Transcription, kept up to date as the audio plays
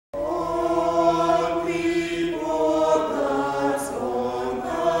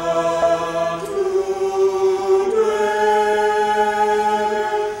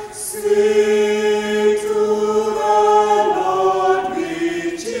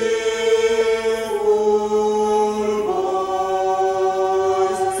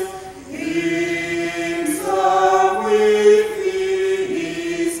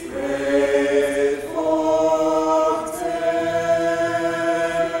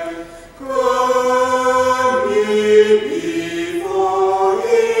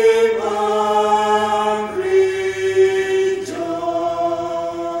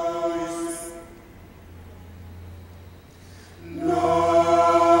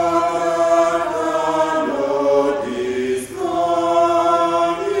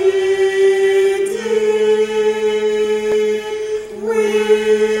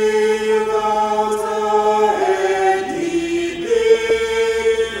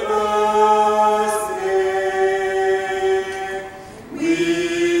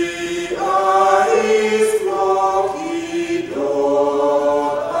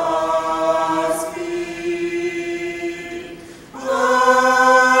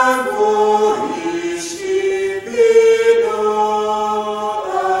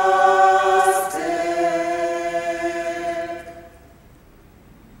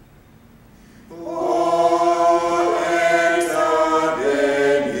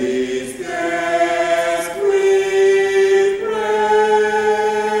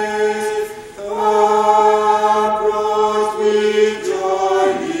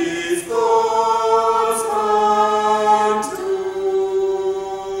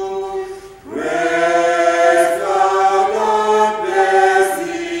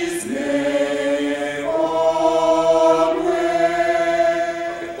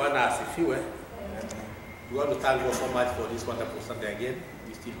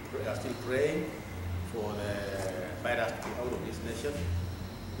are still praying for the virus to be out of this nation.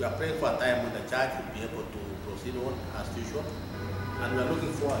 We are praying for a time when the church will be able to proceed on as usual. And we are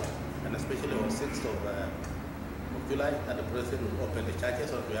looking forward, and especially on 6th of July, that the President will open the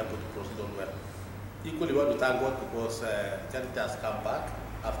churches and be able to proceed on well. Equally, we want to thank God because Trinity has come back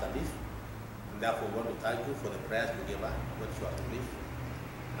after leave. And therefore, we want to thank you for the prayers you gave her when she was to leave.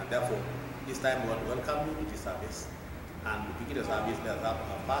 And therefore, this time we want to welcome you to this service. And to begin the service, let's have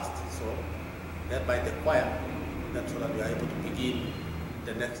a fast song led by the choir, so that we are able to begin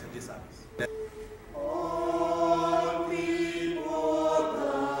the next service. All people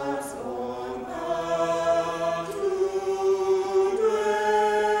that's on earth today,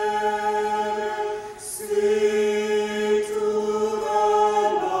 sing to the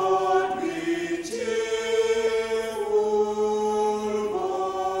Lord with cheerful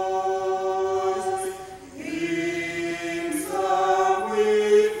voice. Hymns of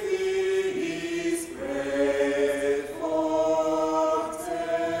with His praise forth.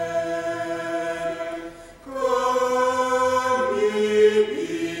 Come ye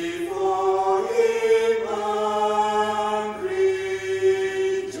before Him and rejoice.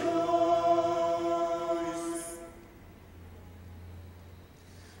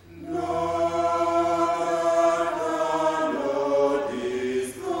 Know that the Lord is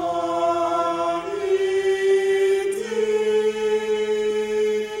God indeed.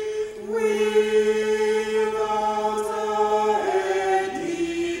 Without end He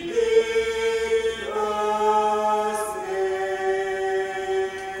did us make.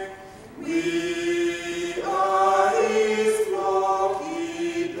 We are His flock,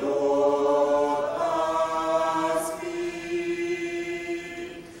 He doth us feed.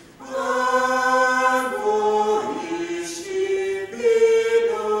 And for His sheep He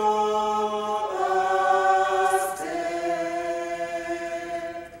doth us take.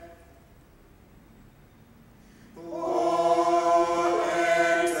 All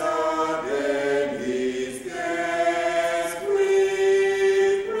enter then His gates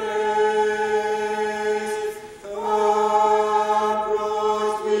with praise.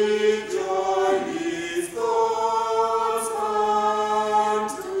 Across with joy His thoughts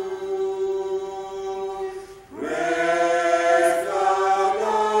unto. Praise God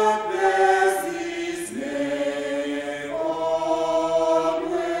and bless His name always.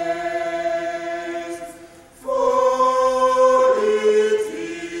 For it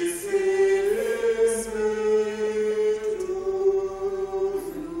is sweet to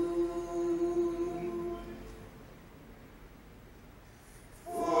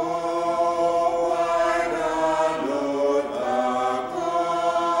For why the Lord our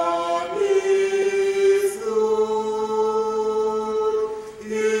God is good,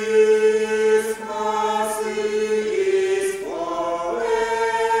 His mercy is forever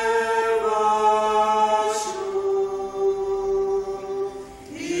sure.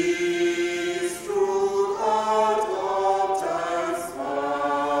 His truth at all times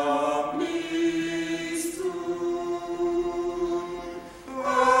firmly stood,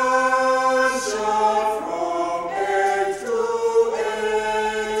 and shall from age to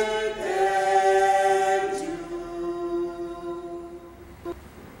age endure.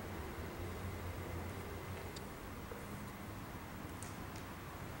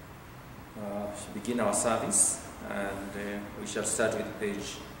 We shall begin our service, and we shall start with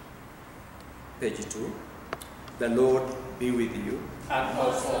page 2. The Lord be with you. And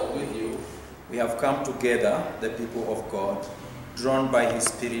also with you. We have come together, the people of God, drawn by His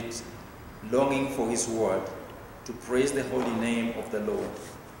Spirit, longing for His word, to praise the holy name of the Lord,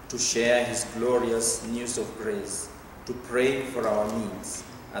 to share His glorious news of grace, to pray for our needs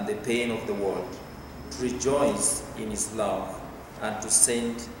and the pain of the world, to rejoice in His love, and to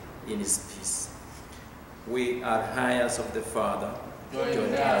send in His peace. We are heirs of the Father,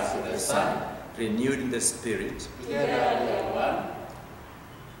 joint heirs with the Son, renewed in the Spirit. Together we are one.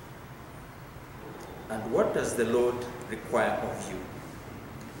 And what does the Lord require of you?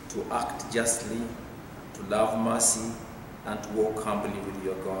 To act justly, to love mercy, and to walk humbly with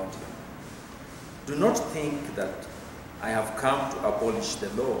your God. Do not think that I have come to abolish the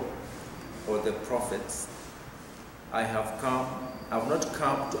law or the prophets. I have not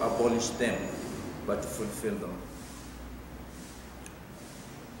come to abolish them, but to fulfill them.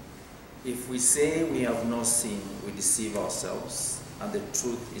 If we say we have no sin, we deceive ourselves, and the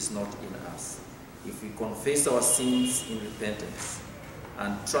truth is not in us. If we confess our sins in repentance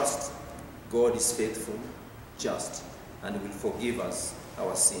and trust, God is faithful, just, and will forgive us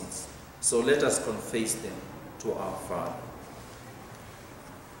our sins. So let us confess them to our Father.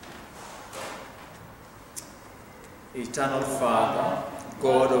 Eternal Father,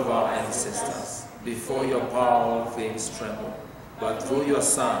 God of our ancestors. Before your power all things tremble, but through your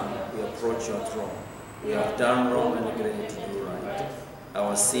Son we approach your throne. We have done wrong and neglected to do right.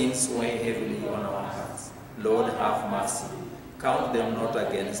 Our sins weigh heavily on our hearts. Lord, have mercy. Count them not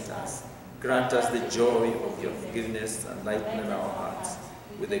against us. Grant us the joy of your forgiveness and lighten our hearts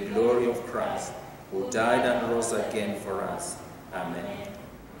with the glory of Christ, who died and rose again for us. Amen.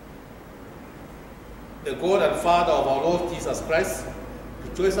 The God and Father of our Lord Jesus Christ,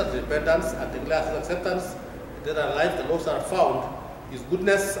 rejoice at repentance and declare his acceptance, that in life the lost are found. His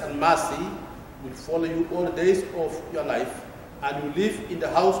goodness and mercy will follow you all the days of your life, and you live in the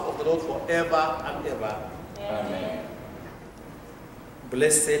house of the Lord forever and ever. Amen.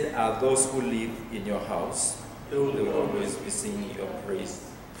 Blessed are those who live in your house. They will always be singing your praise.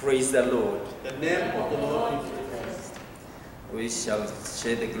 Praise the Lord. The name of the Lord is praised. We shall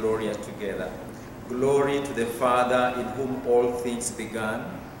share the glory together. Glory to the Father, in whom all things began.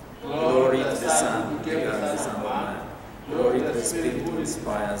 Glory to the Son, who began the Son of Man. Glory to the Spirit, who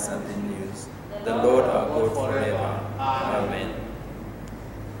inspires and renews. The Lord our God forever. Amen.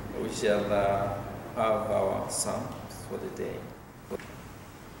 We shall have our psalms for the day.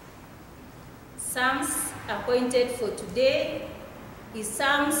 Psalms appointed for today is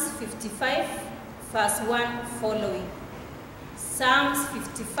Psalms 55, verse 1 following. Psalms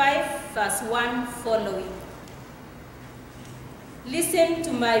 55, verse 1 following. Listen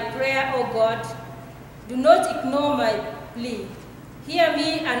to my prayer, O God. Do not ignore my plea. Hear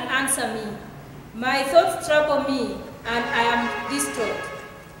me and answer me. My thoughts trouble me, and I am distraught.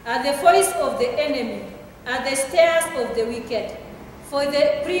 At the voice of the enemy, at the stares of the wicked, for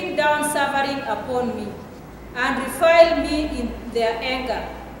they bring down suffering upon me, and revile me in their anger.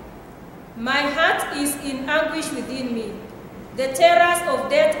 My heart is in anguish within me. The terrors of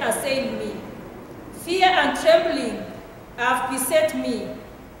death assail me. Fear and trembling have beset me.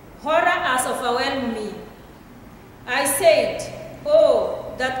 Horror has overwhelmed me. I said,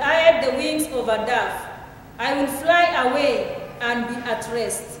 oh, that I had the wings of a dove. I will fly away and be at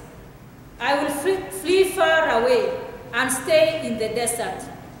rest. I will flee far away and stay in the desert.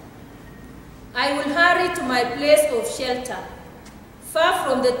 I will hurry to my place of shelter, far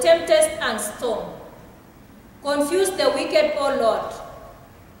from the tempest and storm. Confuse the wicked, O Lord.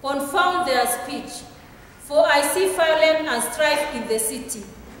 Confound their speech. For I see violence and strife in the city.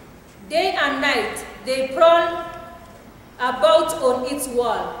 Day and night they prowl about on its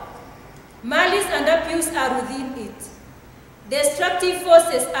wall. Malice and abuse are within it. Destructive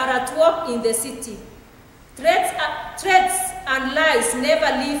forces are at work in the city. Threats and lies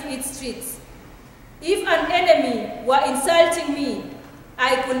never leave its streets. If an enemy were insulting me,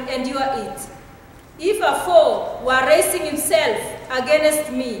 I could endure it. If a foe were raising himself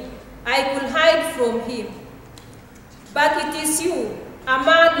against me, I could hide from him. But it is you, a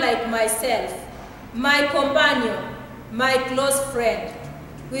man like myself, my companion, my close friend,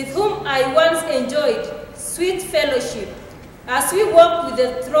 with whom I once enjoyed sweet fellowship, as we walked with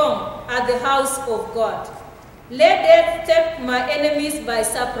the throng at the house of God. Let death take my enemies by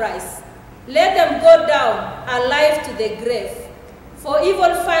surprise. Let them go down alive to the grave, for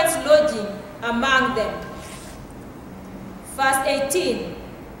evil finds lodging among them. Verse 18.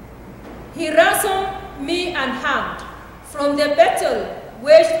 He ransomed me and hanged from the battle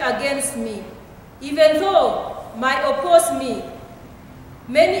waged against me. Even though many oppose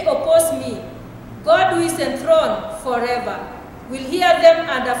me, God who is enthroned forever will hear them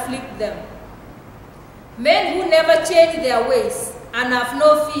and afflict them. Men who never change their ways and have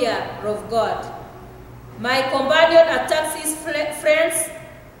no fear of God. My companion attacks his friends.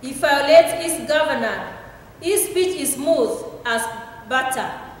 He violates his governor. His speech is smooth as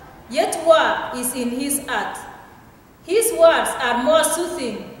butter, yet war is in his heart. His words are more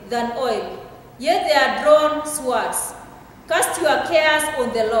soothing than oil, yet they are drawn swords. Cast your cares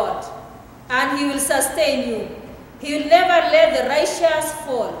on the Lord, and he will sustain you. He will never let the righteous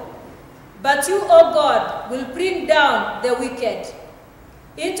fall. But you, O God, will bring down the wicked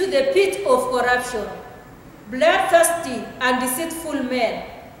into the pit of corruption. Bloodthirsty and deceitful men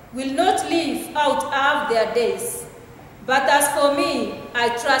will not live out of their days. But as for me, I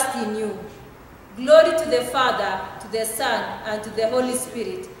trust in you. Glory to the Father, to the Son, and to the Holy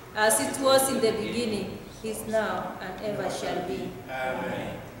Spirit, as it was in the beginning, is now, and ever shall be.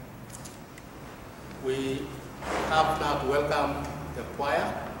 Amen. We have now to welcome the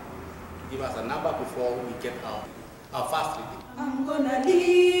choir. Give us a number before we get our first reading. I'm gonna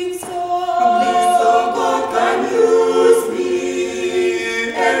live so God can use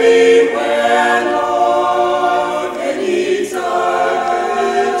me anywhere, Lord, anytime.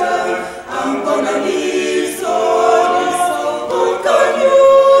 I'm gonna live so God can use me.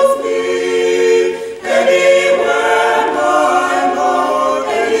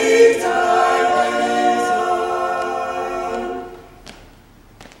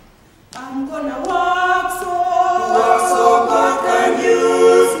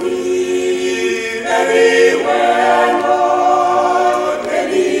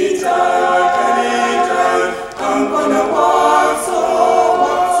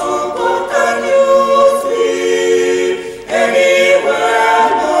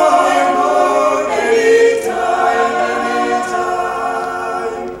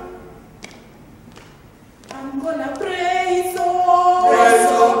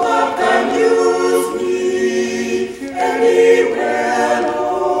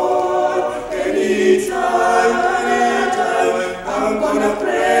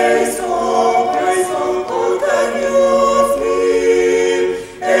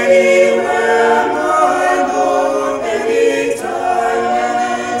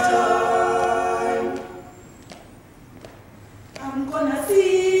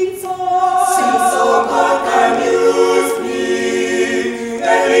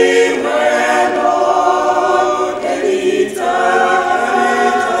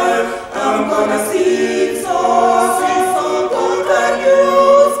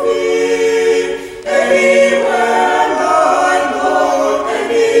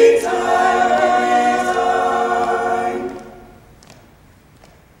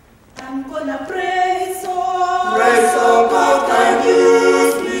 I'm gonna pray so God can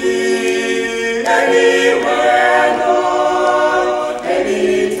use me anywhere, Lord,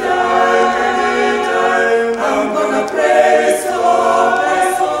 anytime. I'm gonna pray so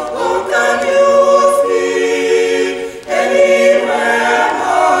God can use me anywhere,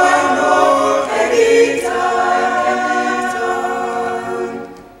 Lord, anytime.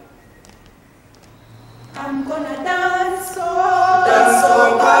 I'm gonna dance so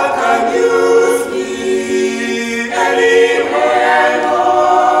God can use me anywhere,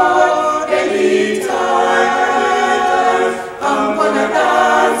 Lord, anytime. I'm gonna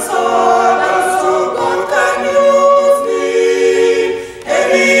dance so God can use me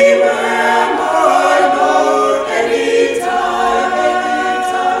anywhere, Lord, anytime.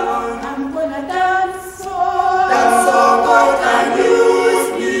 I'm gonna dance so God can use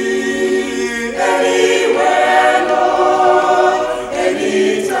me anywhere, Lord,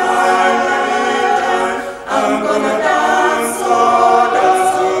 anytime. I'm gonna dance so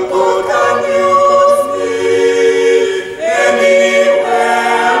God can use me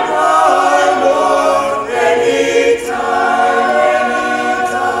anywhere, Lord, anytime.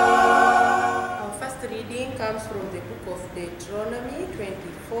 Our first reading comes from the book of Deuteronomy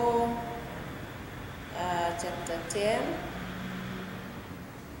 24, chapter 10.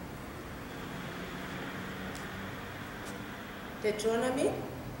 Deuteronomy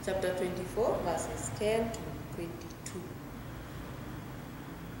chapter 24, verses 10 to 22.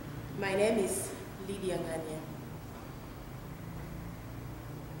 My name is Lydia Ngania.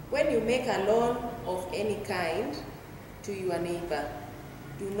 When you make a loan of any kind to your neighbor,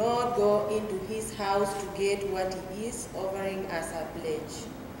 do not go into his house to get what he is offering as a pledge.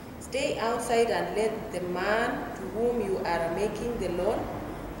 Stay outside and let the man to whom you are making the loan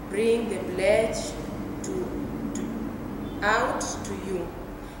bring the pledge out to you.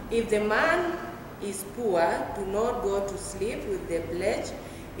 If the man is poor, do not go to sleep with the pledge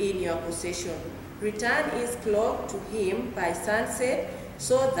in your possession. Return his cloak to him by sunset,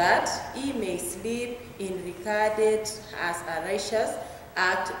 so that he may sleep in regarded as a righteous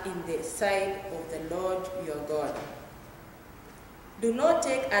act in the sight of the Lord your God. Do not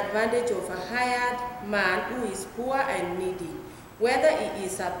take advantage of a hired man who is poor and needy, whether he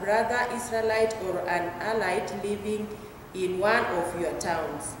is a brother Israelite or an allied living in one of your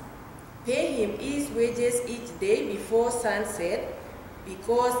towns. Pay him his wages each day before sunset,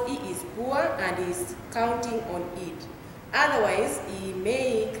 because he is poor and is counting on it. Otherwise, he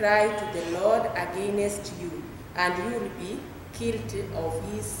may cry to the Lord against you, and you will be guilty of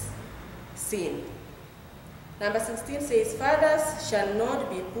his sin. Number 16 says, fathers shall not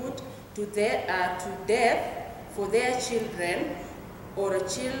be put to death for their children, or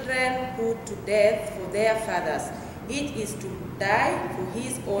children put to death for their fathers. It is to die for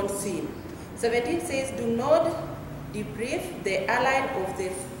his own sin. 17 says, do not deprive the alien of the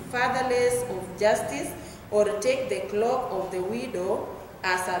fatherless of justice, or take the cloak of the widow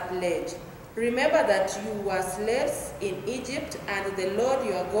as a pledge. Remember that you were slaves in Egypt, and the Lord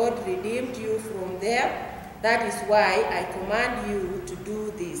your God redeemed you from there. That is why I command you to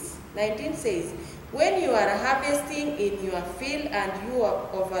do this. 19 says, when you are harvesting in your field and you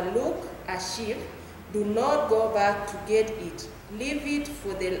overlook a sheep, do not go back to get it. Leave it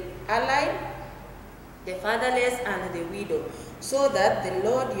for the alien, the fatherless, and the widow, so that the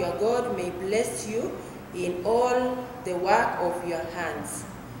Lord your God may bless you in all the work of your hands.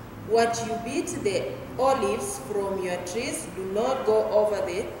 What you beat the olives from your trees, do not go over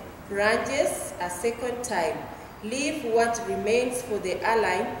the branches a second time. Leave what remains for the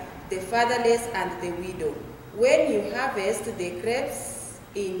alien, the fatherless, and the widow. When you harvest the grapes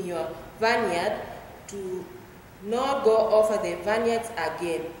in your vineyard, do not go over the vineyards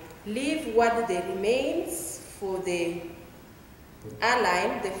again. Leave what there remains for the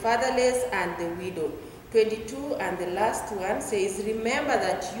alien, the fatherless, and the widow. 22 and the last one says, remember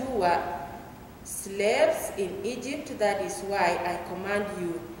that you were slaves in Egypt. That is why I command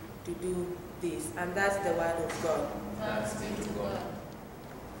you to do this. And that's the word of God. Thanks be to God.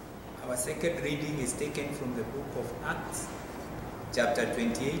 Our second reading is taken from the book of Acts, chapter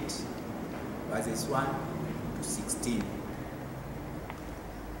 28, verses 1 to 16.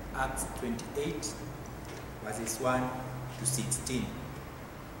 Acts 28, verses 1 to 16.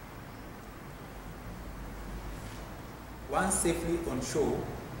 Once safely on shore,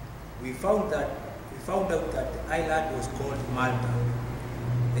 we found out that the island was called Malta.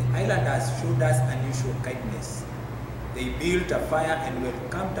 The islanders showed us unusual kindness. They built a fire and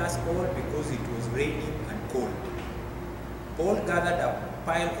welcomed us all because it was raining and cold. Paul gathered a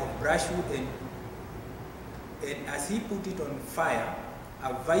pile of brushwood and as he put it on fire,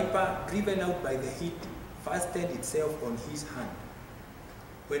 A viper driven out by the heat fastened itself on his hand.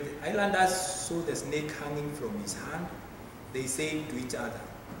 When the islanders saw the snake hanging from his hand, they said to each other,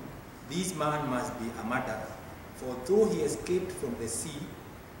 "This man must be a murderer, for though he escaped from the sea,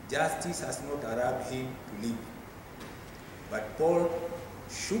 justice has not allowed him to live." But Paul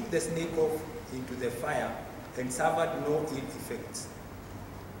shook the snake off into the fire and suffered no ill effects.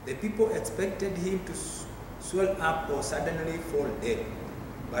 The people expected him to swell up or suddenly fall dead,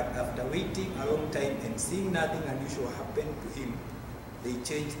 but after waiting a long time and seeing nothing unusual happen to him, they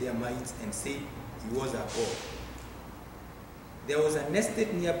changed their minds and said he was a god. There was an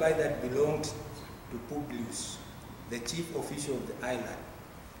estate nearby that belonged to Publius, the chief official of the island.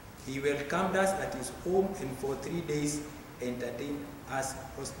 He welcomed us at his home and for 3 days entertained us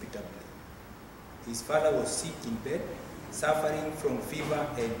hospitably. His father was sick in bed, suffering from fever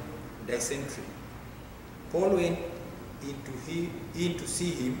and dysentery. Paul went in to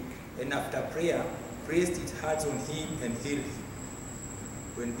see him, and after prayer, placed his hands on him and healed him.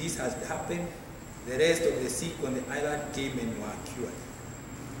 When this had happened, the rest of the sick on the island came and were cured.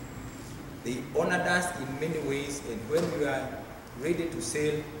 They honored us in many ways, and when we were ready to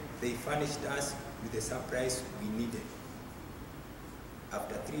sail, they furnished us with the supplies we needed.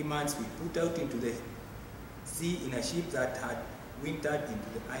 After 3 months, we put out into the sea in a ship that had wintered into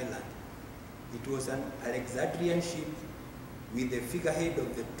the island. It was an Alexandrian ship with the figurehead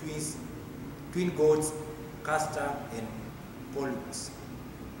of the twin gods, Castor and Pollux.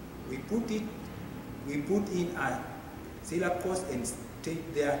 We put in a Syracuse and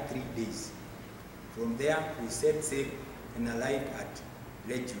stayed there 3 days. From there, we set sail and alighted at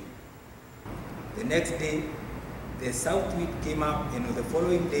Rhegium. The next day, the south wind came up, and on the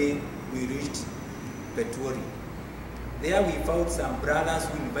following day, we reached Puteoli. There we found some brothers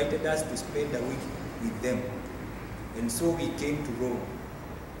who invited us to spend a week with them, and so we came to Rome.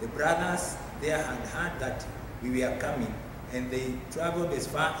 The brothers there had heard that we were coming, and they traveled as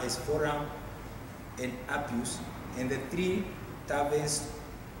far as Forum and Appius and the 3 taverns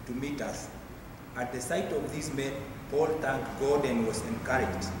to meet us. At the sight of these men, Paul thanked God and was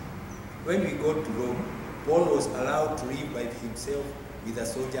encouraged. When we got to Rome, Paul was allowed to live by himself with a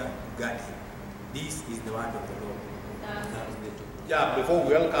soldier to guard him. This is the word of the Lord. Yeah, before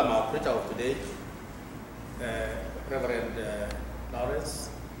we welcome our preacher of today, Reverend Lawrence,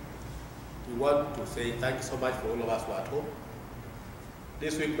 we want to say thank you so much for all of us who are at home.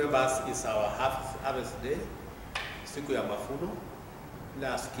 This week, members, is our harvest day, siku ya mafuno.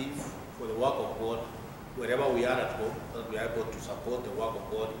 Let us give for the work of God wherever we are at home, that we are able to support the work of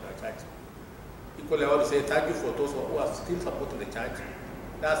God in our church. Equally, I want to say thank you for those who are still supporting the church.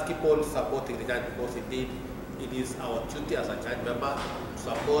 Let us keep on supporting the church, because indeed it is our duty as a church member to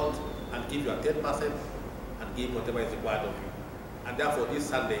support and give your 10% and give whatever is required of you. And therefore, this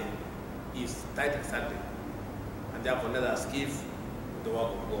Sunday is tithing Sunday. And therefore, let us give the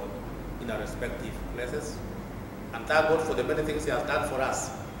work of God in our respective places. And thank God for the many things He has done for us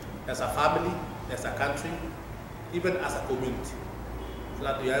as a family, as a country, even as a community, so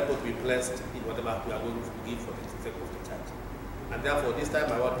that we are able to be blessed in whatever we are going to give for the sake of the church. And therefore, this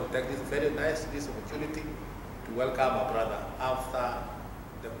time I want to take this this opportunity to welcome our brother after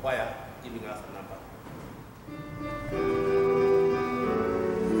the choir giving us a number.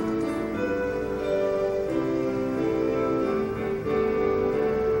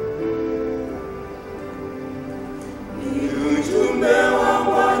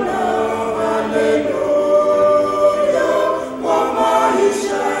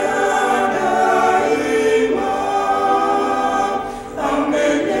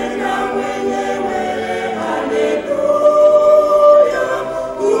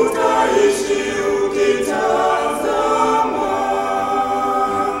 Utaishi ukitazama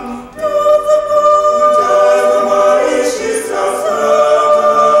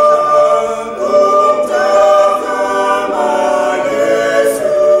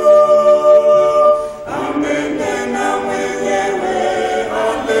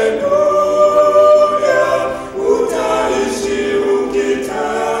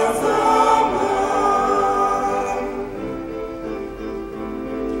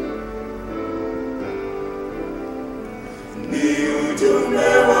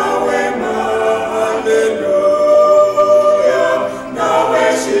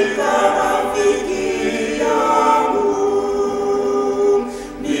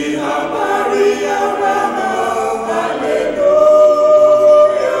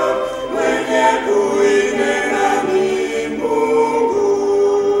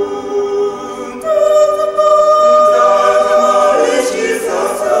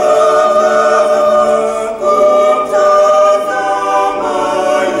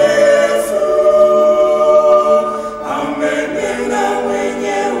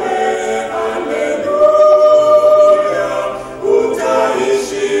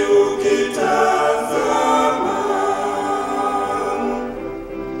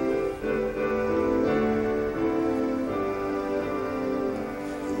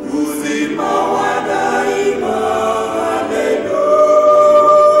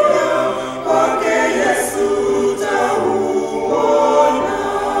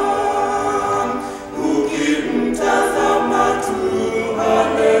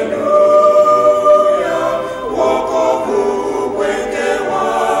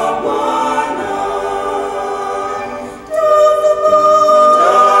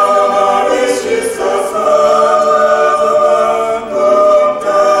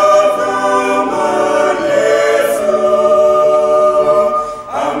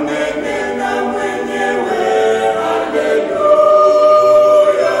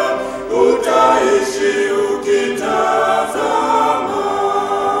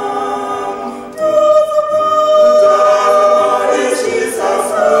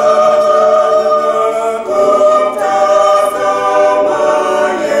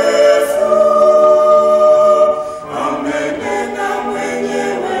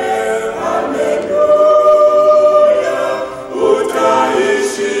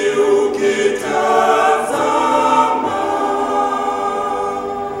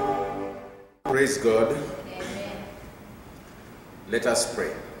Praise God. Amen. Let us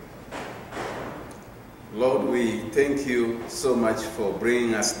pray. Lord, we thank you so much for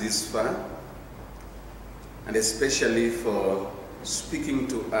bringing us this far, and especially for speaking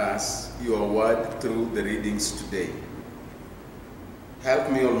to us your word through the readings today.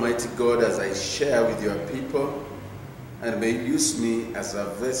 Help me, Almighty God, as I share with your people, and may you use me as a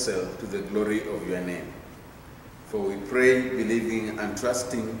vessel to the glory of your name. For we pray, believing and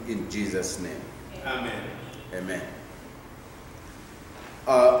trusting in Jesus' name. Amen. Amen.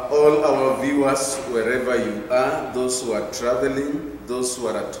 All our viewers, wherever you are, those who are traveling, those who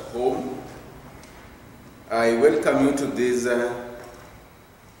are at home, I welcome you to this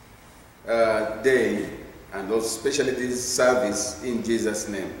day, and especially this service in Jesus'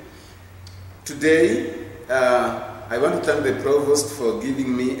 name. Today, I want to thank the Provost for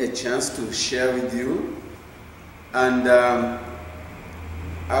giving me a chance to share with you. And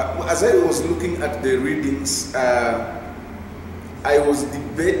as I was looking at the readings, I was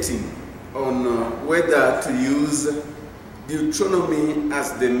debating on whether to use Deuteronomy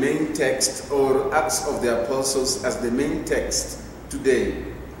as the main text or Acts of the Apostles as the main text today.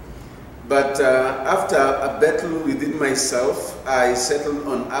 But after a battle within myself, I settled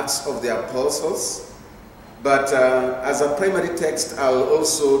on Acts of the Apostles. But as a primary text, I'll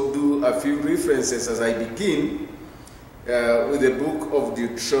also do a few references as I begin with the book of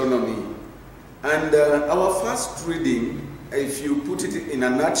Deuteronomy. And our first reading, if you put it in a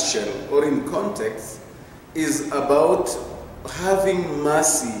nutshell or in context, is about having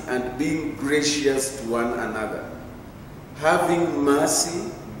mercy and being gracious to one another. Having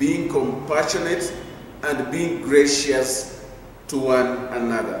mercy, being compassionate, and being gracious to one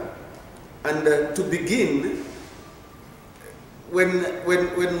another. And to begin, when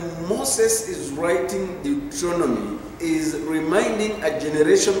Moses is writing Deuteronomy, is reminding a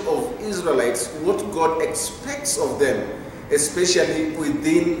generation of Israelites what God expects of them, especially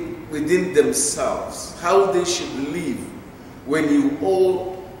within themselves, how they should live when you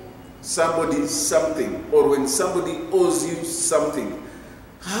owe somebody something, or when somebody owes you something.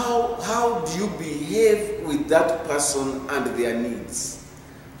 How do you behave with that person and their needs?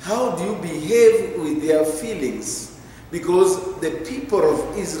 How do you behave with their feelings? Because the people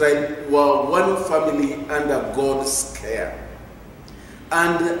of Israel were one family under God's care.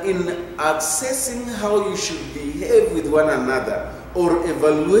 And in assessing how you should behave with one another, or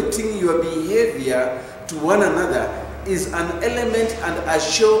evaluating your behavior to one another, is an element and a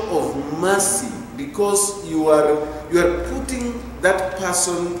show of mercy, because you are putting that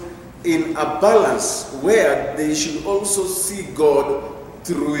person in a balance where they should also see God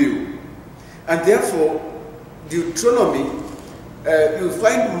through you. And therefore, Deuteronomy, you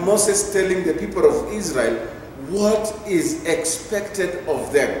find Moses telling the people of Israel what is expected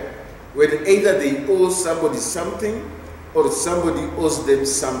of them, when either they owe somebody something or somebody owes them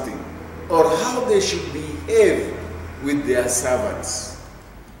something, or how they should behave with their servants.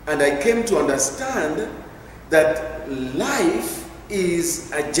 And I came to understand that life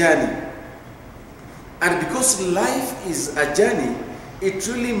is a journey. And because life is a journey, it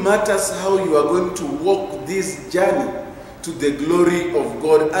really matters how you are going to walk this journey to the glory of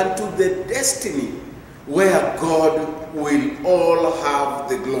God and to the destiny where God will all have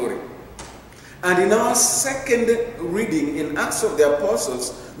the glory. And in our second reading in Acts of the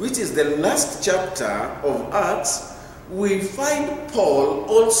Apostles, which is the last chapter of Acts, we find Paul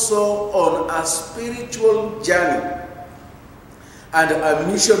also on a spiritual journey and a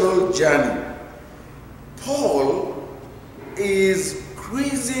missional journey. Paul is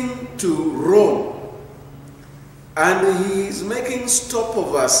cruising to Rome, and he is making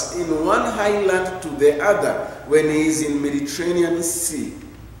stopovers in one highland to the other when he is in Mediterranean Sea.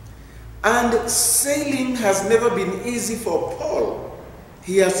 And sailing has never been easy for Paul.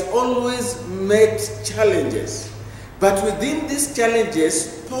 He has always met challenges. But within these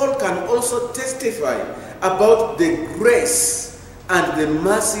challenges, Paul can also testify about the grace and the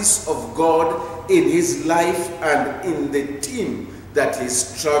mercies of God in his life and in the team that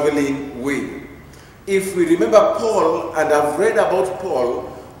he's traveling with. If we remember Paul and have read about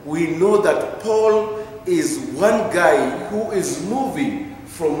Paul, we know that Paul is one guy who is moving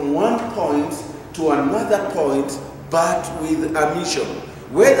from one point to another point, but with a mission.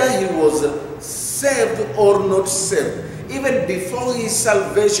 Whether he was saved or not saved, even before his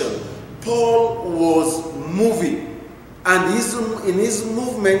salvation, Paul was moving. And in his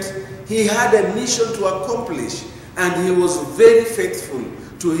movement, he had a mission to accomplish. And he was very faithful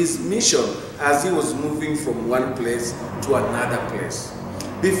to his mission as he was moving from one place to another place.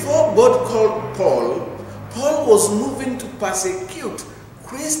 Before God called Paul, Paul was moving to persecute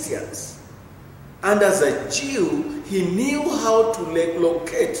Christians. And as a Jew, he knew how to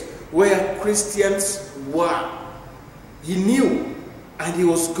locate where Christians were. He knew, and he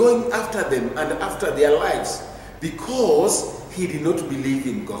was going after them and after their lives because he did not believe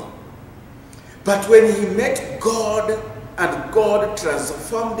in God. But when he met God and God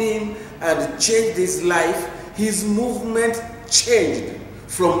transformed him and changed his life, his movement changed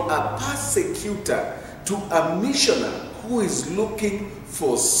from a persecutor to a missionary who is looking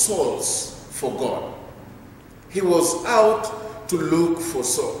for souls for God. He was out to look for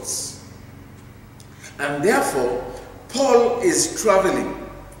souls. And therefore, Paul is traveling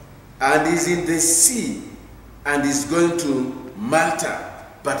and is in the sea and is going to Malta.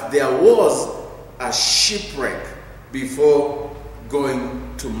 But there was a shipwreck before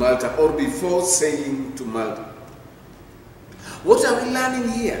going to Malta or before sailing to Malta. What are we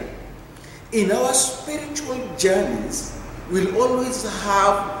learning here? In our spiritual journeys, we'll always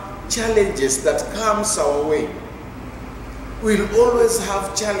have challenges that comes our way. We'll always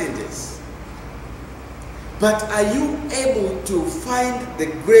have challenges. But are you able to find the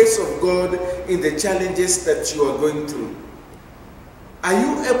grace of God in the challenges that you are going through? Are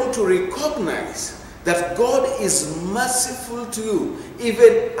you able to recognize that God is merciful to you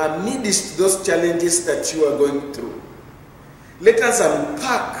even amidst those challenges that you are going through? Let us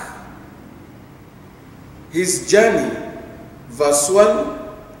unpack his journey, verse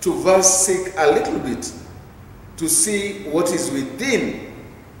 1 to verse 6, a little bit to see what is within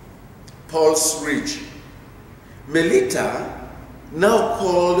Paul's reach. Melita, now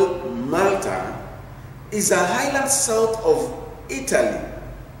called Malta, is a highland south of Italy,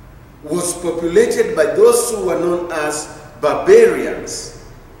 was populated by those who were known as barbarians,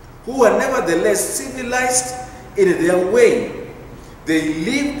 who were nevertheless civilized in their way. They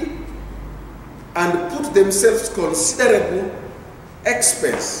lived and put themselves considerable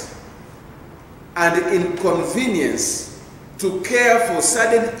expense and inconvenience to care for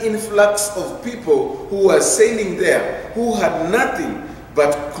sudden influx of people who were sailing there, who had nothing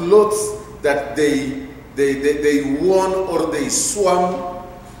but clothes that they wore or they swam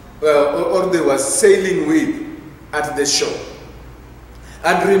or they were sailing with at the shore.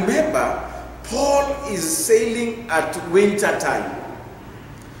 And remember, Paul is sailing at winter time.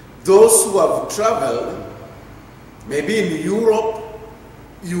 Those who have traveled, maybe in Europe,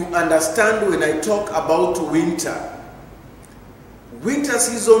 you understand when I talk about winter. Winter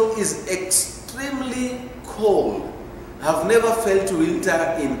season is extremely cold. I've never felt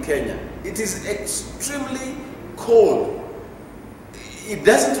winter in Kenya. It is extremely cold. It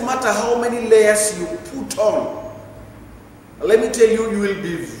doesn't matter how many layers you put on. Let me tell you, you will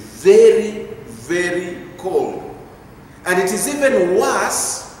be very, very cold. And it is even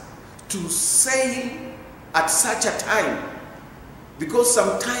worse to sail at such a time, because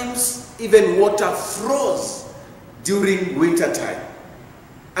sometimes even water froze during winter time.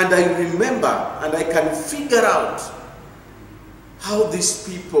 And I remember and I can figure out how these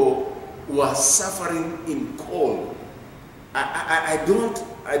people were suffering in cold. I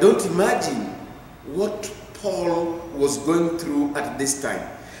don't imagine what Paul was going through at this time.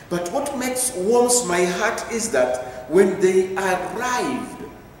 But what warms my heart is that when they arrived,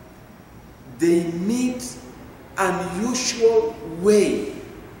 they meet an unusual way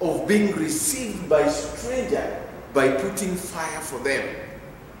of being received by strangers by putting fire for them.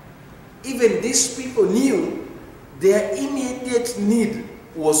 Even these people knew their immediate need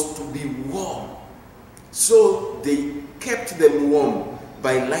was to be warm. So they kept them warm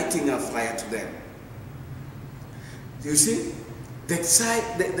by lighting a fire to them. You see, the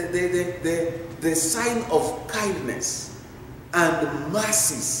sign of kindness and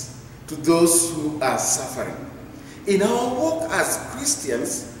mercies to those who are suffering. In our walk as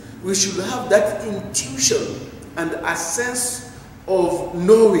Christians, we should have that intuition and a sense of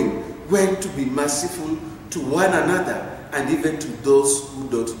knowing when to be merciful to one another and even to those who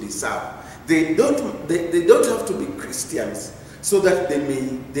don't deserve. They don't have to be Christians so that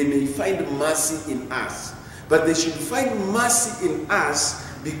they may find mercy in us. But they should find mercy in us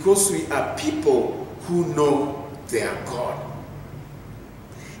because we are people who know their God.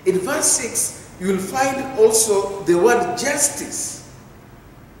 In verse 6, you will find also the word justice.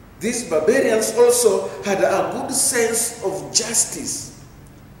 These barbarians also had a good sense of justice.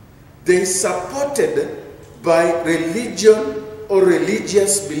 They supported by religion or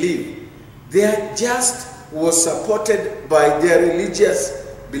religious belief. Their just was supported by their religious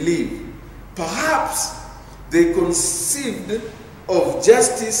belief. Perhaps they conceived of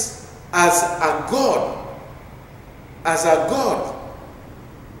justice as a God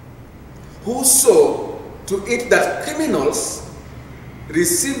who saw to it that criminals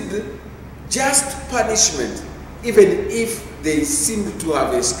received just punishment, even if they seemed to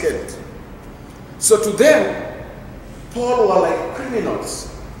have escaped. So to them, Paul were like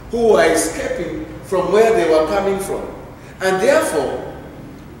criminals who were escaping from where they were coming from. And therefore,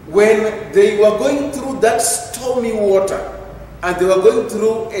 when they were going through that stormy water and they were going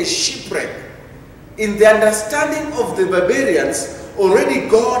through a shipwreck, in the understanding of the barbarians, already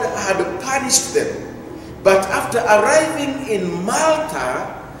God had punished them. But after arriving in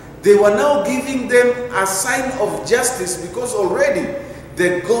Malta, they were now giving them a sign of justice, because already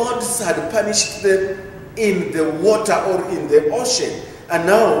the gods had punished them in the water or in the ocean. And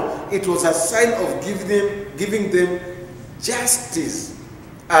now it was a sign of giving them justice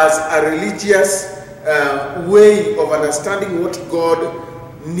as a religious way of understanding what God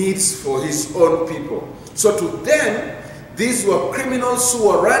needs for his own people. So to them, these were criminals who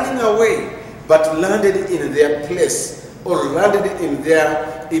were running away but landed in their place or landed in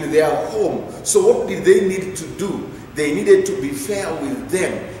their home. So what did they need to do? They needed to be fair with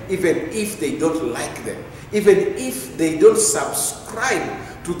them, even if they don't like them. Even if they don't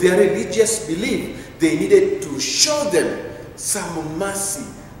subscribe to their religious belief, they needed to show them some mercy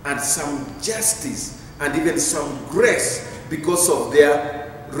and some justice and even some grace because of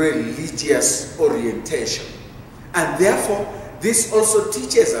their religious orientation. And therefore, this also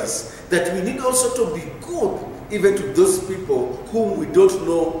teaches us that we need also to be good even to those people whom we don't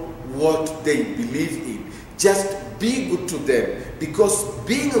know what they believe in. Just be good to them, because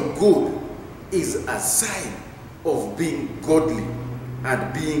being good is a sign of being godly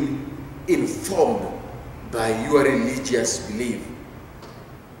and being informed by your religious belief.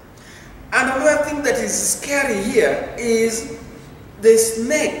 And another thing that is scary here is the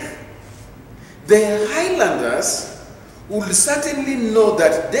snake. The Highlanders would certainly know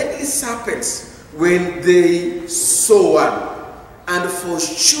that deadly serpents when they saw one. And for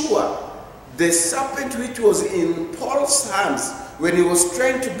sure, the serpent which was in Paul's hands when he was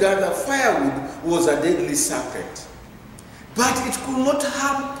trying to gather firewood was a deadly serpent. But it could not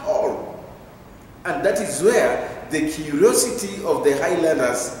harm Paul. And that is where the curiosity of the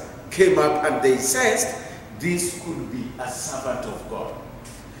Highlanders came up, and they sensed this could be a servant of God.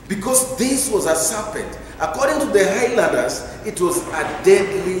 Because this was a serpent. According to the Highlanders, it was a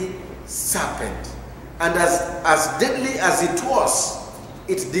deadly serpent. And as deadly as it was,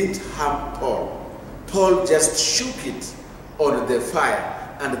 it didn't harm Paul. Paul just shook it on the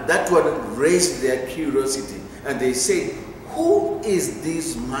fire, and that one raised their curiosity. And they said, who is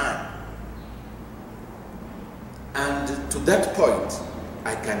this man? And to that point,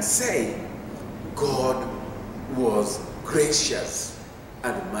 I can say God was gracious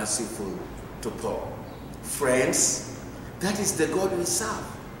and merciful to Paul. Friends, that is the God we serve.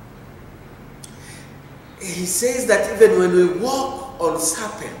 He says that even when we walk on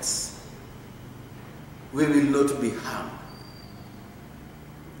serpents, we will not be harmed.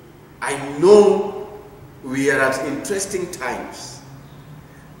 I know we are at interesting times,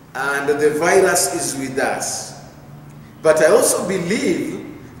 and the virus is with us. But I also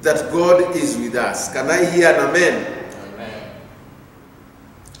believe that God is with us. Can I hear an amen? Amen.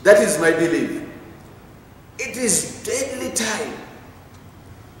 That is my belief. It is deadly time.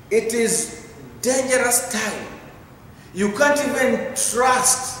 It is dangerous time. You can't even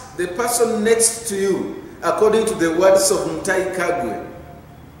trust the person next to you, according to the words of A.C.K.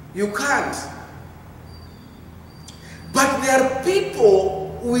 You can't. But there are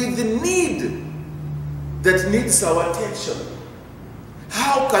people with need that needs our attention.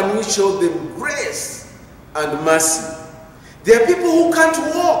 How can we show them grace and mercy? There are people who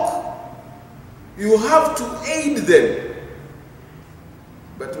can't walk. You have to aid them.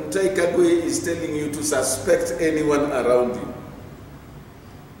 But A.C.K. is telling you to suspect anyone around you.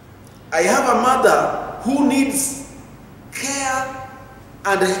 I have a mother who needs care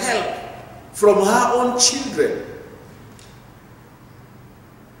and help from her own children.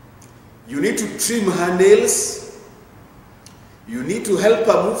 You need to trim her nails. You need to help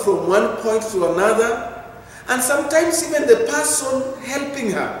her move from one point to another. And sometimes even the person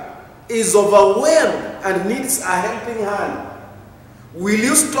helping her is overwhelmed and needs a helping hand. Will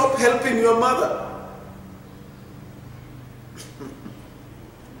you stop helping your mother?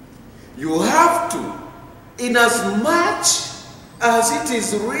 You have to, in as much as it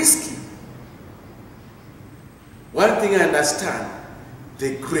is risky. One thing I understand,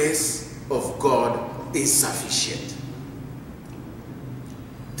 the grace of God is sufficient.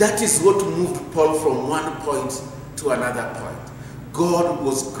 That is what moved Paul from one point to another point. God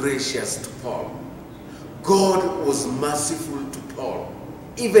was gracious to Paul. God was merciful to Paul.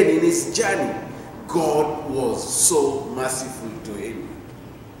 Even in his journey, God was so merciful to him.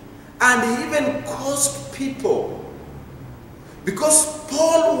 and he even caused people. Because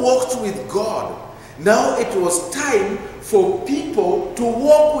Paul walked with God, now it was time for people to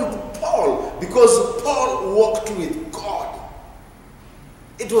walk with Paul, because Paul walked with God.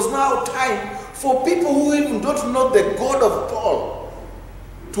 It was now time for people who even don't know the God of Paul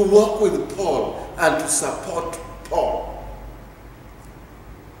to walk with Paul and to support Paul.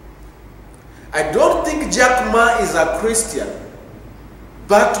 I don't think Jack Ma is a Christian,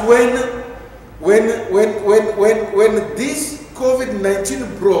 but when this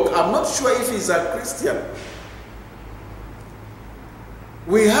COVID-19 broke, I'm not sure if he's a Christian.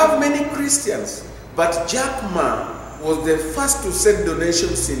 We have many Christians, but Jack Ma was the first to send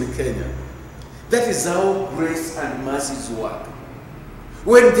donations in Kenya. That is how grace and mercies work.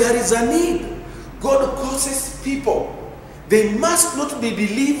 When there is a need, God causes people. They must not be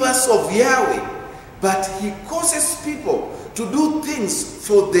believers of Yahweh, but he causes people to do things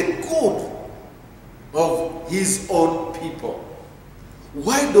for the good of his own people.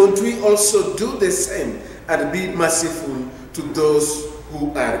 Why don't we also do the same and be merciful to those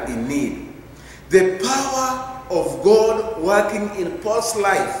who are in need? The power of God working in Paul's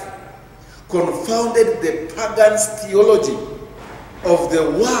life confounded the pagans' theology of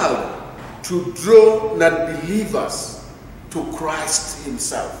the world to draw non-believers to Christ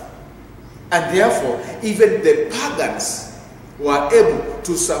himself. And therefore, even the pagans were able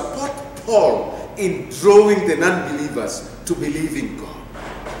to support Paul in drawing the non-believers to believe in God.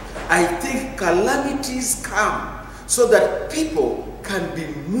 I think calamities come so that people can be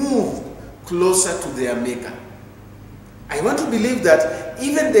moved closer to their Maker. I want to believe that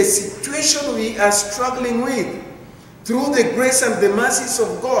even the situation we are struggling with, through the grace and the mercies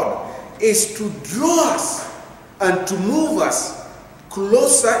of God, is to draw us and to move us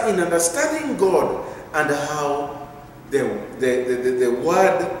closer in understanding God and how the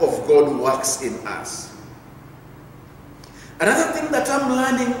word of God works in us. Another thing that I'm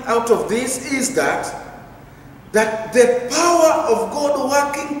learning out of this is that the power of God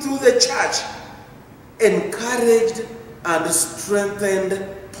working through the church encouraged and strengthened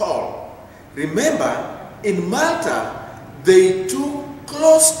Paul. Remember, in Malta, they took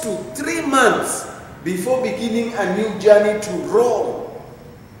close to 3 months before beginning a new journey to Rome.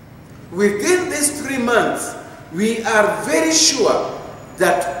 Within these 3 months, we are very sure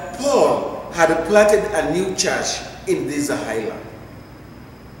that Paul had planted a new church in this island.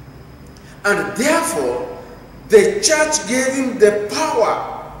 And therefore, the church gave him the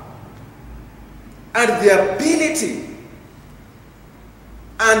power and the ability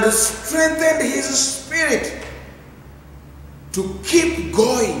and strengthened his spirit to keep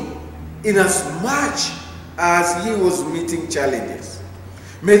going in as much as he was meeting challenges.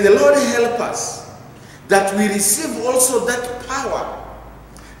 May the Lord help us that we receive also that power,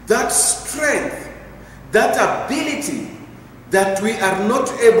 that strength, that ability, that we are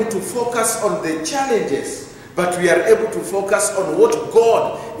not able to focus on the challenges, but we are able to focus on what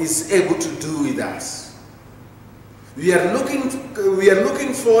God is able to do with us. We are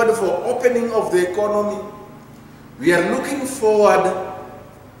looking forward for opening of the economy. We are looking forward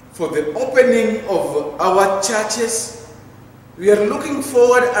for the opening of our churches. We are looking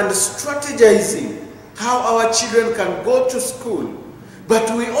forward and strategizing how our children can go to school.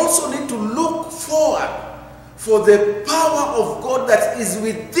 But we also need to look forward for the power of God that is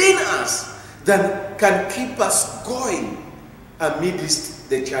within us that can keep us going amidst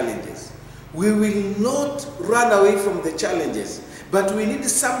the challenges. We will not run away from the challenges, but we need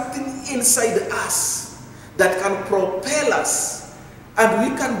something inside us that can propel us,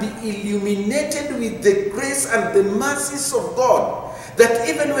 and we can be illuminated with the grace and the mercies of God, that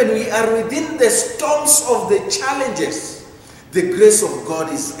even when we are within the storms of the challenges, the grace of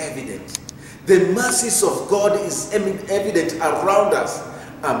God is evident. The mercies of God is evident around us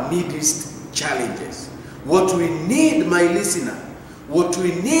amidst challenges. What we need, my listener, what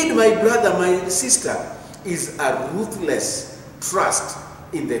we need, my brother, my sister, is a ruthless trust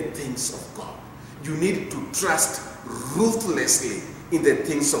in the things of God. You need to trust ruthlessly in the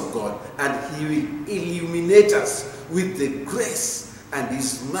things of God, and he will illuminate us with the grace and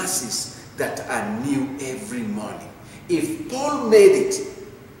his mercies that are new every morning. If Paul made it,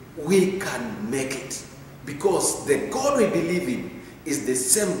 we can make it, because the God we believe in is the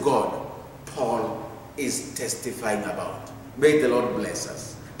same God Paul is testifying about. May the Lord bless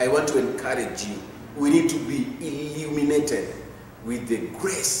us. I want to encourage you. We need to be illuminated with the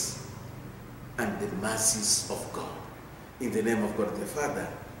grace and the mercies of God. In the name of God the Father,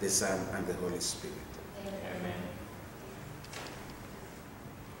 the Son, and the Holy Spirit. Amen.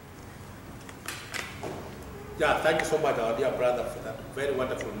 Yeah, thank you so much, our dear brother, for that very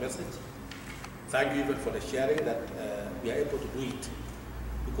wonderful message. Thank you even for the sharing that we are able to do it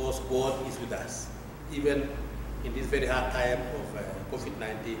because God is with us. Even in this very hard time of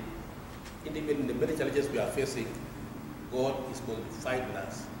COVID-19, even in the many challenges we are facing, God is going to fight with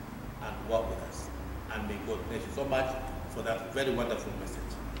us and work with us. And may God bless you so much for that very wonderful message.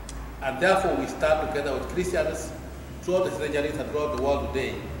 And therefore, we stand together with Christians throughout the centuries and throughout the world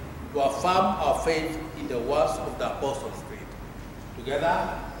today to affirm our faith in the words of the Apostles' Creed. Together,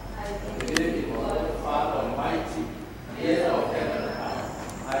 I believe in God the Father Almighty, creator of heaven and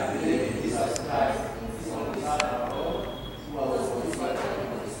earth. I believe in Jesus Christ, His only Son, our Lord, who was conceived by the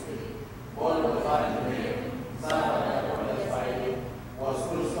Holy Spirit, born of the Virgin Mary, Son of God, Holy Spirit, was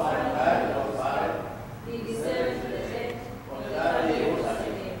crucified, died, and was buried. He descended to the dead. On the third day, he rose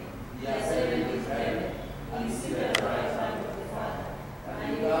again. He ascended into heaven, and is seated at the right hand of the Father.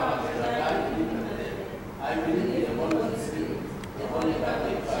 And he will come to judge the living and the dead. I believe in the Holy Spirit, the Holy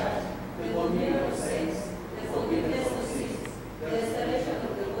Catholic Church, the communion of saints, the forgiveness of sins, the restoration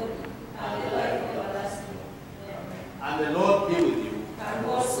of the body, and the life everlasting. Amen. And the Lord be with you, and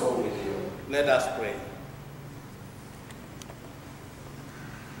also with you. Let us pray.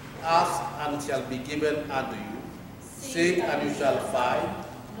 Ask, and it shall be given unto you. Seek, and you shall find.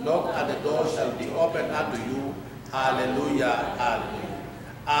 Knock, and the door shall be opened unto you. Hallelujah, hallelujah.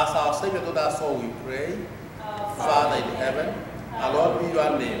 As our Savior taught us, so we pray. Father in heaven, hallowed be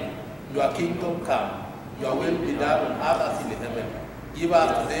your name. Your kingdom come. Your will be done on earth as in heaven. Give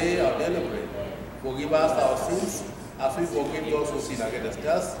us today our daily bread. Forgive us our sins, as we forgive those who sin against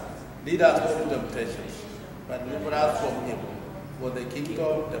us. Lead us not into temptation, but deliver us from evil. For the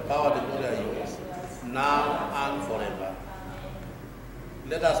kingdom, the power, the glory are yours, now and forever.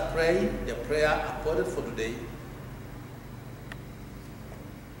 Let us pray the prayer appointed for today.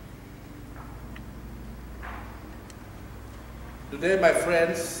 Today, my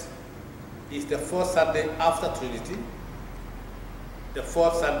friends, is the fourth Sunday after Trinity. The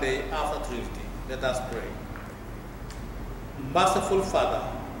fourth Sunday after Trinity. Let us pray. Merciful Father,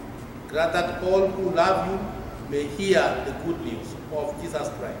 grant that all who love you may hear the good news of Jesus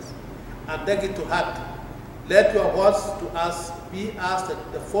Christ and take it to heart. Let your words to us be as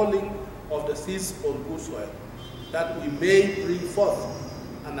the falling of the seeds on good soil, that we may bring forth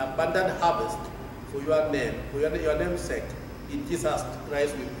an abundant harvest for your name, for your name's sake. In Jesus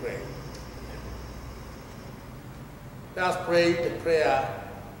Christ we pray. Let us pray the prayer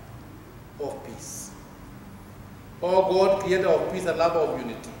of peace. O God, creator of peace and lover of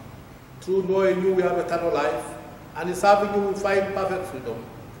unity, through knowing you we have eternal life, and in serving you we find perfect freedom.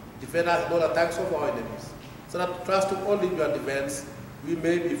 Defend us in all attacks of our enemies, so that trusting only in your defense, we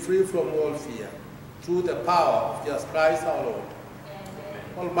may be free from all fear, through the power of Jesus Christ our Lord.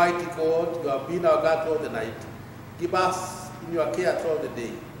 Amen. Almighty God, you have been our God throughout the night. Give us in your care throughout the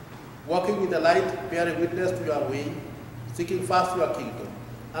day, walking in the light, bearing witness to your way, seeking first your kingdom,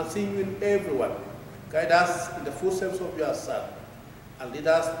 and seeing you in everyone. Guide us in the footsteps of your Son, and lead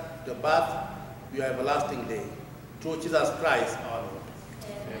us to the path of your everlasting day. Through Jesus Christ our Lord.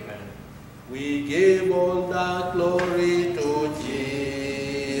 Amen. We give all the glory to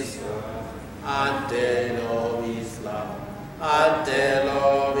Jesus, and tell of his love, and tell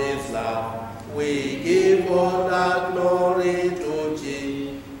of his love. We give all the glory to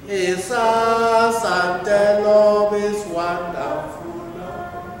Jesus, and tell of his wonderful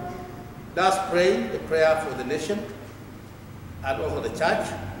love. Let's pray the prayer for the nation and also the church.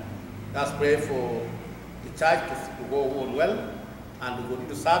 Let's pray for the church to go on well and to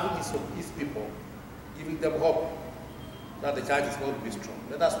continue serving his people, giving them hope that the church is going to be strong.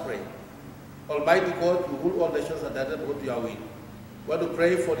 Let us pray. Almighty God, you rule all nations and that go to your will. We want to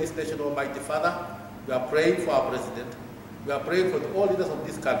pray for this nation, Almighty Father. We are praying for our president. We are praying for all leaders of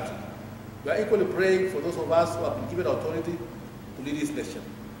this country. We are equally praying for those of us who have been given authority to lead this nation.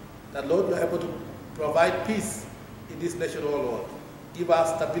 That, Lord, you are able to provide peace in this nation, O Lord. Give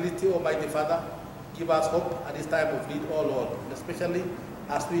us stability, Almighty Father. Give us hope at this time of need, O Lord. And especially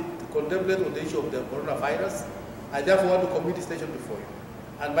as we contemplate on the issue of the coronavirus, I therefore want to commit this nation before you.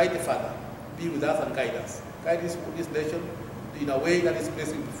 And Mighty Father, be with us and guide us. Guide this nation in a way that is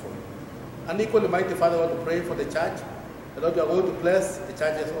pleasing before you. And equally, Mighty Father, I want to pray for the church. The Lord, you are going to bless the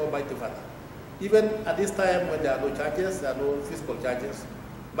churches, Almighty Father. Even at this time when there are no churches, there are no physical churches,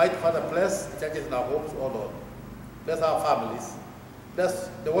 Mighty Father, bless the churches in our homes, O Lord. Bless our families. Bless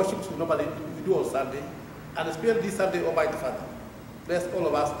the worships we normally do on Sunday. And especially this Sunday, Almighty Father. Bless all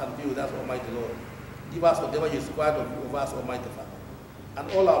of us and be with us, Almighty Lord. Give us whatever you require of us, Almighty Father.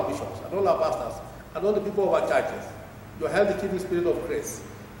 And all our bishops, and all our pastors, and all the people of our churches. You held the keeping spirit of grace,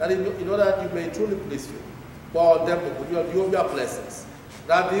 that in order that you may truly please you, pour on them your blessings.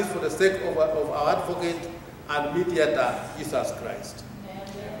 That is for the sake of our advocate and mediator, Jesus Christ.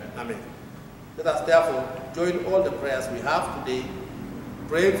 Amen. Let us therefore join all the prayers we have today,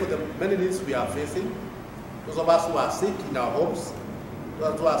 praying for the many needs we are facing, those of us who are sick in our homes,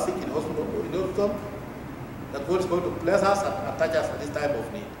 those who are sick in hospital, that God is going to bless us and touch us at this time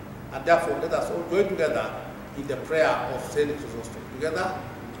of need. And therefore, let us all join together in the prayer of Saint Chrysostom. Together,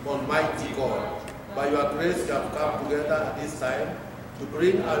 Almighty God, by your grace you have come together at this time to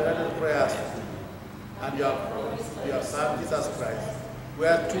bring our united prayers to you and your Son, Jesus Christ,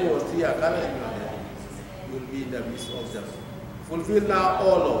 where 2 or 3 are gathered in your name, you will be in the midst of them. Fulfill now,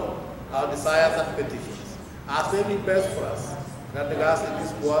 O Lord, our desires and petitions, as may be best for us, granting us in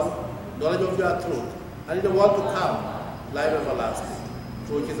this world knowledge of your truth, and in the world to come, life everlasting,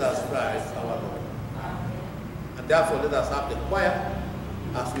 through Jesus Christ our Lord. And therefore let us have the choir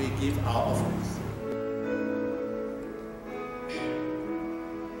as we give our offerings.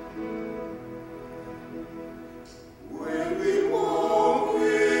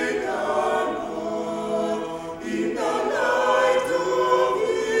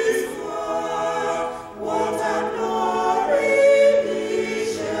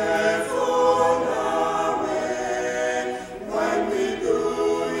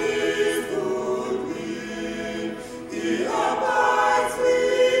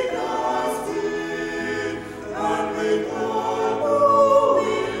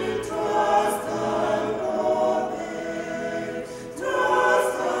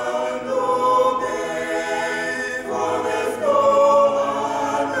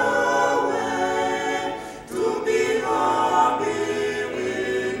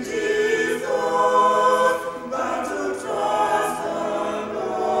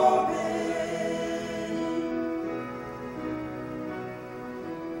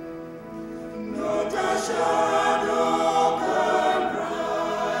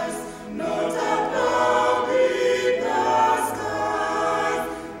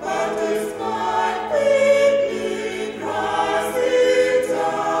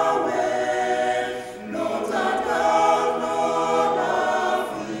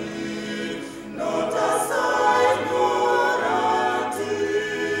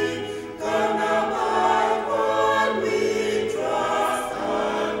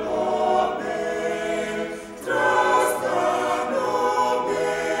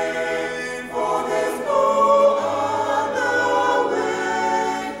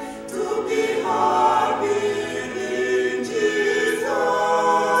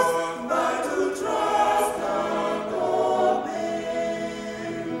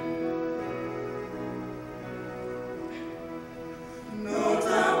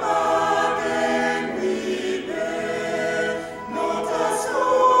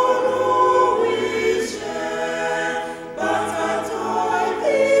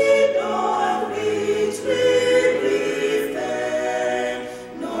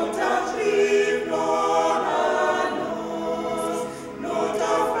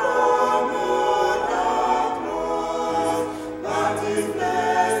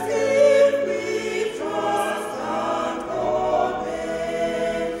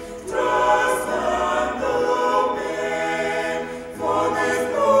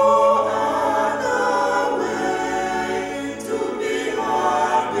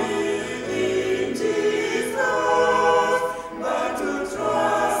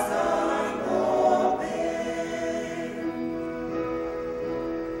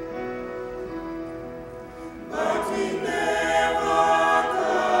 But we never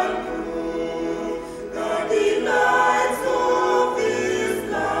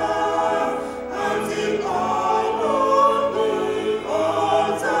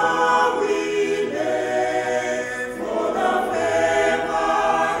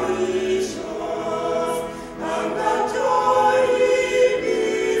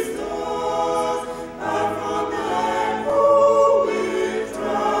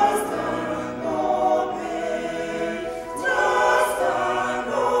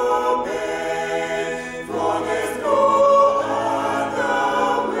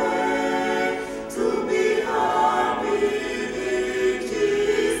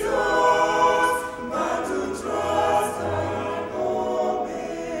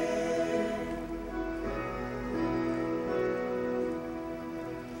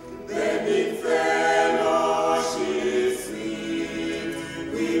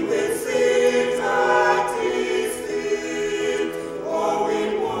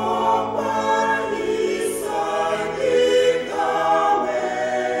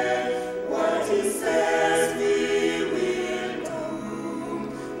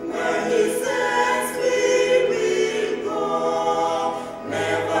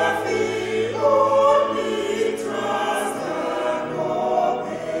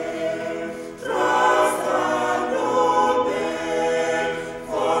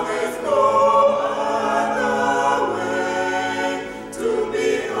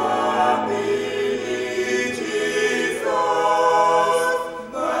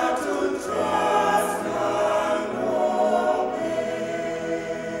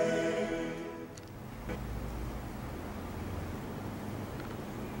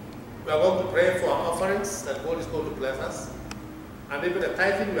We are going to pray for our offerings that God is going to bless us. And even the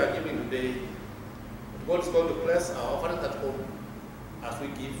tithing we are giving today, God is going to bless our offerings at home as we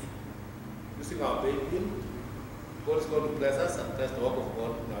give, using our baby. God is going to bless us and bless the work of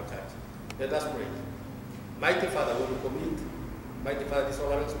God in our church. Let us pray. Mighty Father, we will commit, Mighty Father, these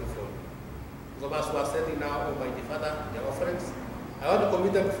offerings before you. Those of us who are sending now, Almighty Father, their offerings, I want to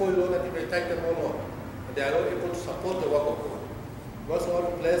commit them before you, Lord, that you may thank them, O Lord, and they are all able to support the work of God. We also want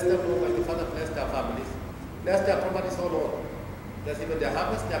to bless them, Almighty Father, bless their families, bless their properties, O Lord, bless even their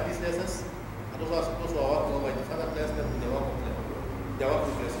harvest, their businesses, and those who are supposed to work, Almighty Father, bless them in their work of their work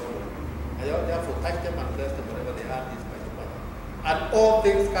of bless, O Lord. And therefore touch them and bless them wherever they are, this Mighty Father. And all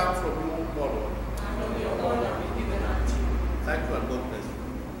things come from you, O Lord. And your honor be given unto you. Thank you and God bless you.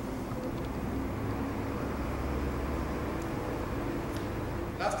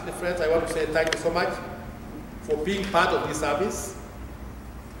 Lastly, friends, I want to say thank you so much for being part of this service.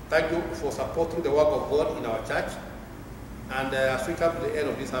 Thank you for supporting the work of God in our church. And as we come to the end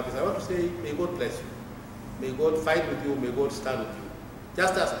of this service, I want to say, may God bless you. May God fight with you. May God stand with you.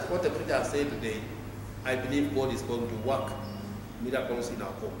 Just as what the preacher has said today, I believe God is going to work miracles in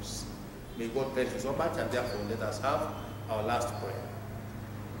our homes. May God bless you so much, and therefore let us have our last prayer.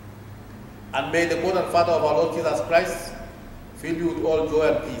 And may the God and Father of our Lord Jesus Christ fill you with all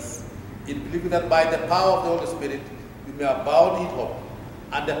joy and peace, in believing that by the power of the Holy Spirit you may abound in hope,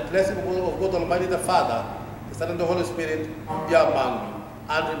 and the blessing of God Almighty the Father, the Son and the Holy Spirit be among you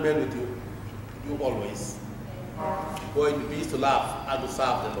and remain with you always. Go in peace to love and to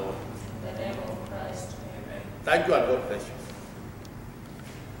serve the Lord. In the name of Christ. Amen. Thank you and God bless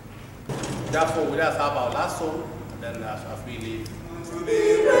you. Therefore, we let us have our last song, and then as we leave. To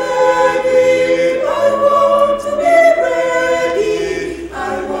be ready, I want to be ready. I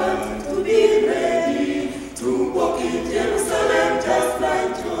want to be ready to walk in Jerusalem just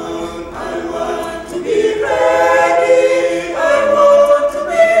like John. I want to be ready. I want to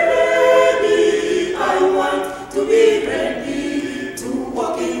be ready. I want to be ready to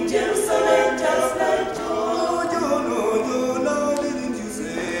walk in Jerusalem just like John. Didn't you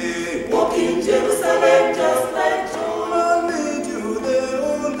say? Walk in Jerusalem just like John.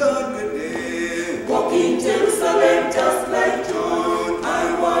 Walk in Jerusalem just like John. I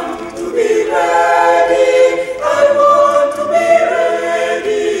want to be ready. I want to be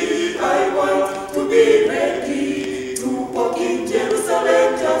ready. I want to be ready to walk in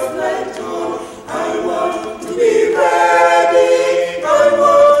Jerusalem just like John. I want to be ready. I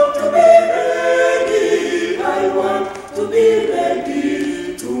want to be ready. I want to be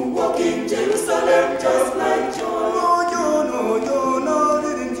ready to walk in Jerusalem just like John.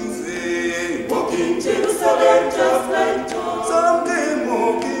 Walk in Jerusalem just like John. Some came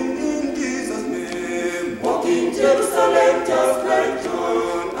walking in Jesus' name. Walk in Jerusalem just like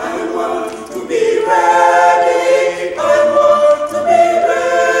John. I want to be ready. I want to be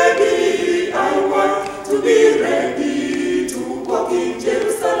ready. I want to be ready to walk in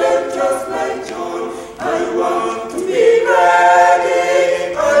Jerusalem just like John. I want to be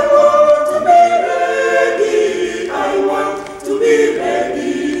ready. I want to be ready. I want to be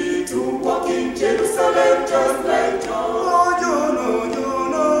ready to walk in Jerusalem just like John.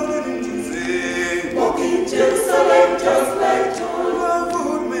 Didn't you say? Walk in Jerusalem just like John. My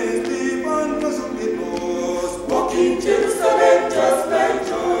foot may sleep and possibly lost. Walk in Jerusalem just like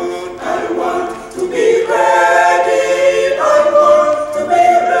John. I want to be ready. I want to be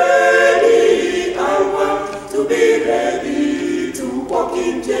ready. I want to be ready to walk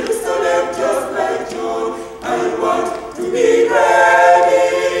in Jerusalem.